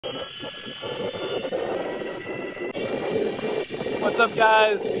What's up,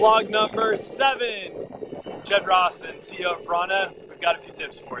 guys? Vlog number 7. Jed Rawson, CEO of Pirawna. We've got a few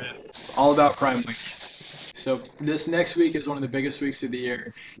tips for you. All about Prime Week. So this next week is one of the biggest weeks of the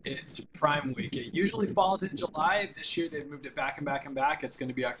year. It's Prime Week. It usually falls in July. This year they've moved it back and back and back. It's going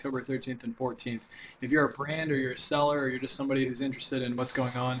to be October 13th and 14th. If you're a brand or you're a seller or you're just somebody who's interested in what's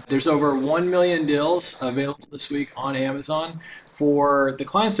going on, there's over 1 million deals available this week on Amazon. For the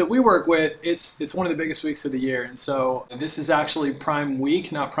clients that we work with, it's one of the biggest weeks of the year. And so this is actually Prime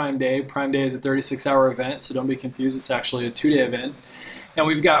Week, not Prime Day. Prime Day is a 36-hour event, so don't be confused. It's actually a 2-day event. And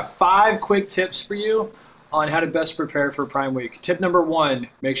we've got 5 quick tips for you on how to best prepare for Prime Week. Tip number 1,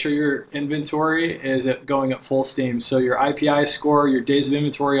 make sure your inventory is going at full steam. So your IPI score, your days of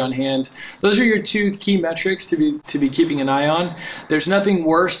inventory on hand, those are your 2 key metrics to be keeping an eye on. There's nothing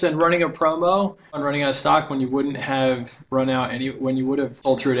worse than running a promo and running out of stock when you wouldn't have run out when you would have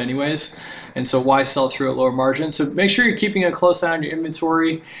sold through it anyways. And so why sell through at lower margin? So make sure you're keeping a close eye on your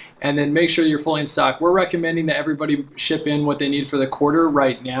inventory, and then make sure you're fully in stock. We're recommending that everybody ship in what they need for the quarter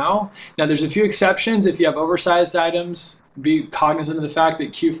right now. Now there's a few exceptions. If you have oversized items, be cognizant of the fact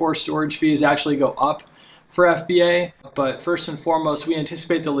that Q4 storage fees actually go up for FBA. But first and foremost, we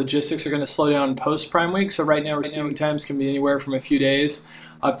anticipate the logistics are going to slow down post Prime Week. So right now receiving times can be anywhere from a few days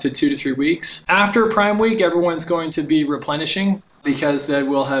up to 2 to 3 weeks. After Prime Week, everyone's going to be replenishing because they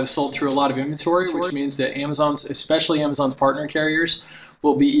will have sold through a lot of inventory, which means that Amazon's, especially Amazon's partner carriers,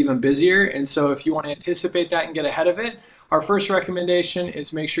 will be even busier. And so if you want to anticipate that and get ahead of it, our first recommendation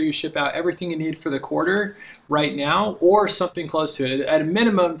is make sure you ship out everything you need for the quarter right now, or something close to it. At a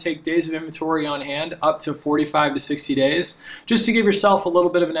minimum, take days of inventory on hand up to 45 to 60 days, just to give yourself a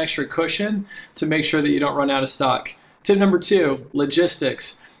little bit of an extra cushion to make sure that you don't run out of stock. Tip number 2,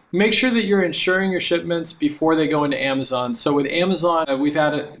 logistics. Make sure that you're insuring your shipments before they go into Amazon. So with Amazon, we've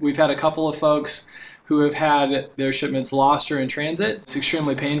had a couple of folks who have had their shipments lost or in transit. It's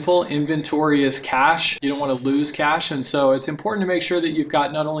extremely painful. Inventory is cash. You don't want to lose cash, and so it's important to make sure that you've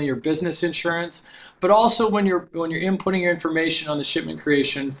got not only your business insurance, but also when you're inputting your information on the shipment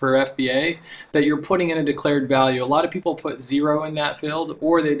creation for FBA, that you're putting in a declared value. A lot of people put 0 in that field,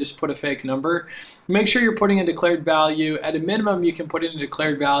 or they just put a fake number. Make sure you're putting a declared value. At a minimum, you can put in a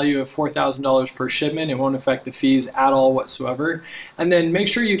declared value of $4,000 per shipment. It won't affect the fees at all whatsoever. And then make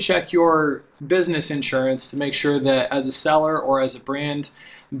sure you check your business insurance to make sure that as a seller or as a brand,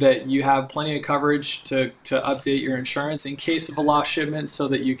 that you have plenty of coverage to update your insurance in case of a lost shipment, so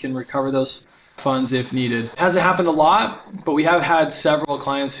that you can recover those funds if needed. It hasn't happened a lot, but we have had several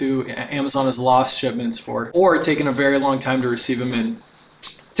clients who Amazon has lost shipments for, or taken a very long time to receive them in.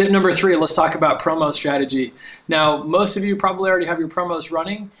 Tip number 3, let's talk about promo strategy. Now, most of you probably already have your promos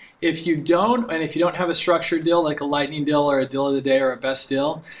running. If you don't, and if you don't have a structured deal like a lightning deal or a deal of the day or a best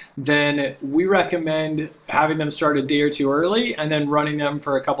deal, then we recommend having them start a day or 2 early and then running them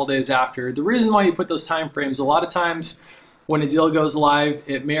for a couple days after. The reason why you put those time frames, a lot of times when a deal goes live,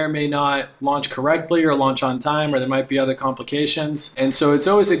 it may or may not launch correctly or launch on time, or there might be other complications. And so it's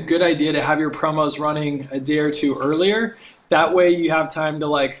always a good idea to have your promos running a day or 2 earlier. That way you have time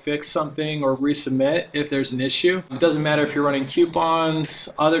to fix something or resubmit if there's an issue. It doesn't matter if you're running coupons,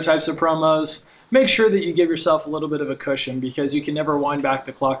 other types of promos. Make sure that you give yourself a little bit of a cushion, because you can never wind back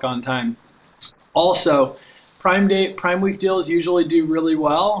the clock on time. Also, Prime Week deals usually do really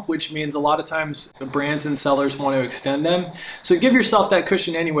well, which means a lot of times the brands and sellers want to extend them. So give yourself that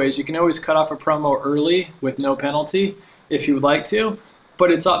cushion anyways. You can always cut off a promo early with no penalty if you would like to. But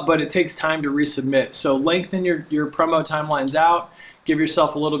it takes time to resubmit. So lengthen your promo timelines out, give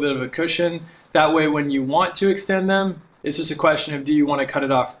yourself a little bit of a cushion. That way when you want to extend them, it's just a question of, do you want to cut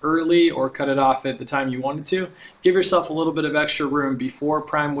it off early or cut it off at the time you wanted to? Give yourself a little bit of extra room before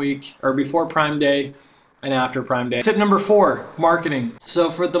Prime Week, or before Prime Day and after Prime Day. Tip number 4, marketing. So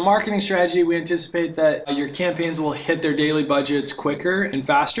for the marketing strategy, we anticipate that your campaigns will hit their daily budgets quicker and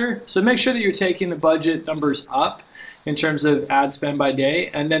faster. So make sure that you're taking the budget numbers up in terms of ad spend by day.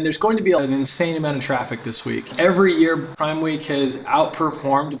 And then there's going to be an insane amount of traffic this week. Every year, Prime Week has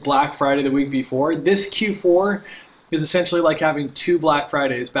outperformed Black Friday the week before. This Q4 is essentially like having 2 Black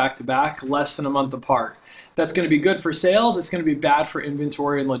Fridays back to back, less than a month apart. That's going to be good for sales. It's going to be bad for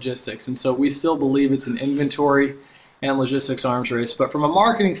inventory and logistics. And so we still believe it's an inventory and logistics arms race. But from a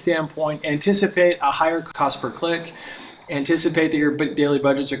marketing standpoint, anticipate a higher cost per click. Anticipate that your daily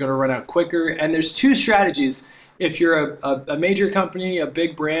budgets are going to run out quicker. And there's 2 strategies. If you're a major company, a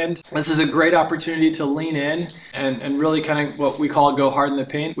big brand, this is a great opportunity to lean in and really kind of what we call go hard in the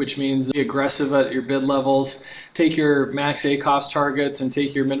paint, which means be aggressive at your bid levels, take your max ACoS targets and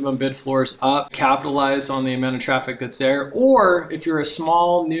take your minimum bid floors up, capitalize on the amount of traffic that's there. Or if you're a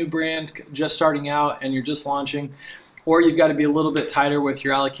small new brand just starting out and you're just launching, or you've got to be a little bit tighter with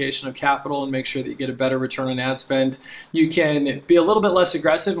your allocation of capital and make sure that you get a better return on ad spend. You can be a little bit less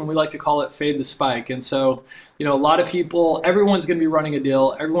aggressive, and we like to call it fade the spike. And so, a lot of people, everyone's going to be running a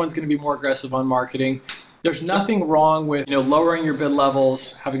deal. Everyone's going to be more aggressive on marketing. There's nothing wrong with lowering your bid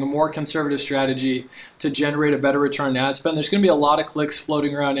levels, having a more conservative strategy to generate a better return on ad spend. There's going to be a lot of clicks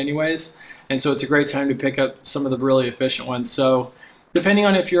floating around anyways, and so it's a great time to pick up some of the really efficient ones. So depending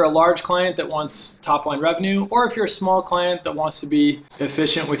on if you're a large client that wants top line revenue, or if you're a small client that wants to be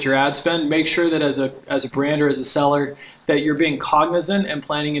efficient with your ad spend, make sure that as a brand or as a seller that you're being cognizant and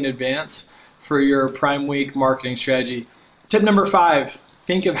planning in advance for your Prime Week marketing strategy. Tip number 5,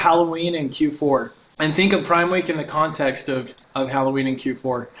 think of Halloween and Q4. And think of Prime Week in the context of Halloween and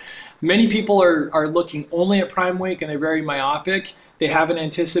Q4. Many people are looking only at Prime Week and they're very myopic. They haven't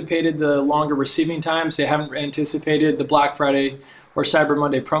anticipated the longer receiving times. They haven't anticipated the Black Friday or Cyber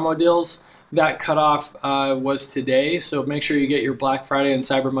Monday promo deals. That cutoff was today, so make sure you get your Black Friday and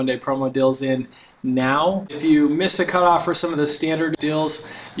Cyber Monday promo deals in now. If you miss the cutoff for some of the standard deals,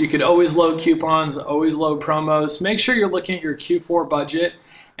 you could always load coupons, always load promos. Make sure you're looking at your Q4 budget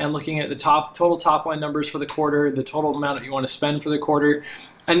and looking at the total top line numbers for the quarter, the total amount that you want to spend for the quarter.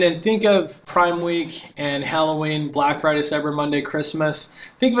 And then think of Prime Week and Halloween, Black Friday, Cyber Monday, Christmas.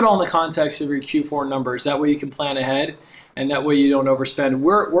 Think of it all in the context of your Q4 numbers. That way you can plan ahead, and that way you don't overspend.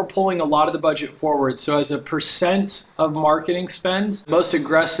 We're pulling a lot of the budget forward. So as a percent of marketing spend, most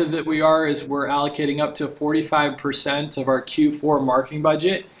aggressive that we are is we're allocating up to 45% of our Q4 marketing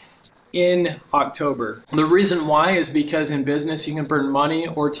budget in October. The reason why is because in business you can burn money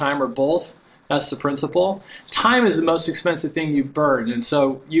or time or both. That's the principle. Time is the most expensive thing you burn, and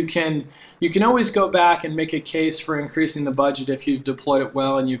so you can always go back and make a case for increasing the budget if you've deployed it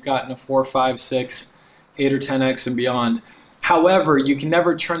well and you've gotten a 4, 5, 6, 8 or 10x and beyond. However, you can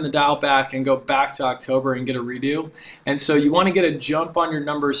never turn the dial back and go back to October and get a redo. And so you want to get a jump on your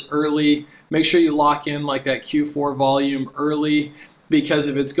numbers early. Make sure you lock in like that Q4 volume early, because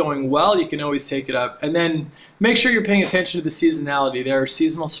if it's going well, you can always take it up. And then make sure you're paying attention to the seasonality. There are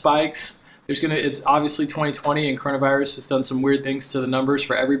seasonal spikes. It's obviously 2020 and coronavirus has done some weird things to the numbers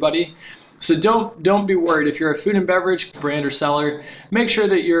for everybody. So don't be worried. If you're a food and beverage brand or seller, make sure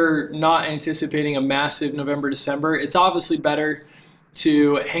that you're not anticipating a massive November, December. It's obviously better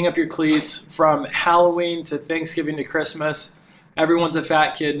to hang up your cleats from Halloween to Thanksgiving to Christmas. Everyone's a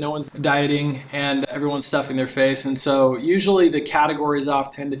fat kid, no one's dieting, and everyone's stuffing their face. And so usually the category is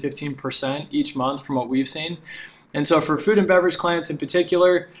off 10 to 15% each month from what we've seen. And so for food and beverage clients in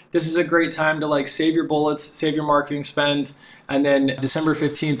particular, this is a great time to like save your bullets, save your marketing spend, and then December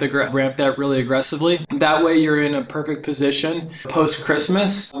 15th, ramp that really aggressively. That way you're in a perfect position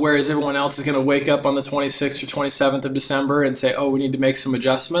post-Christmas, whereas everyone else is gonna wake up on the 26th or 27th of December and say, oh, we need to make some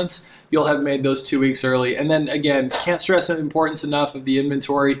adjustments. You'll have made those 2 weeks early. And then again, can't stress the importance enough of the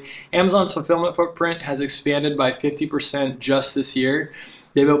inventory. Amazon's fulfillment footprint has expanded by 50% just this year.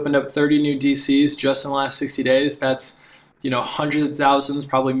 They've opened up 30 new DCs just in the last 60 days. That's hundreds of thousands,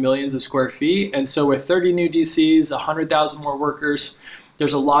 probably millions of square feet. And so with 30 new DCs, 100,000 more workers,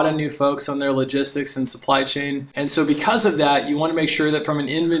 there's a lot of new folks on their logistics and supply chain. And so because of that, you want to make sure that from an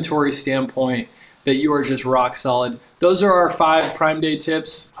inventory standpoint, that you are just rock solid. Those are our 5 Prime Day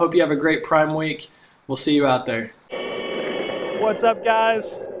tips. Hope you have a great Prime Week. We'll see you out there. What's up,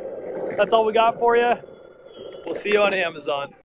 guys? That's all we got for you. We'll see you on Amazon.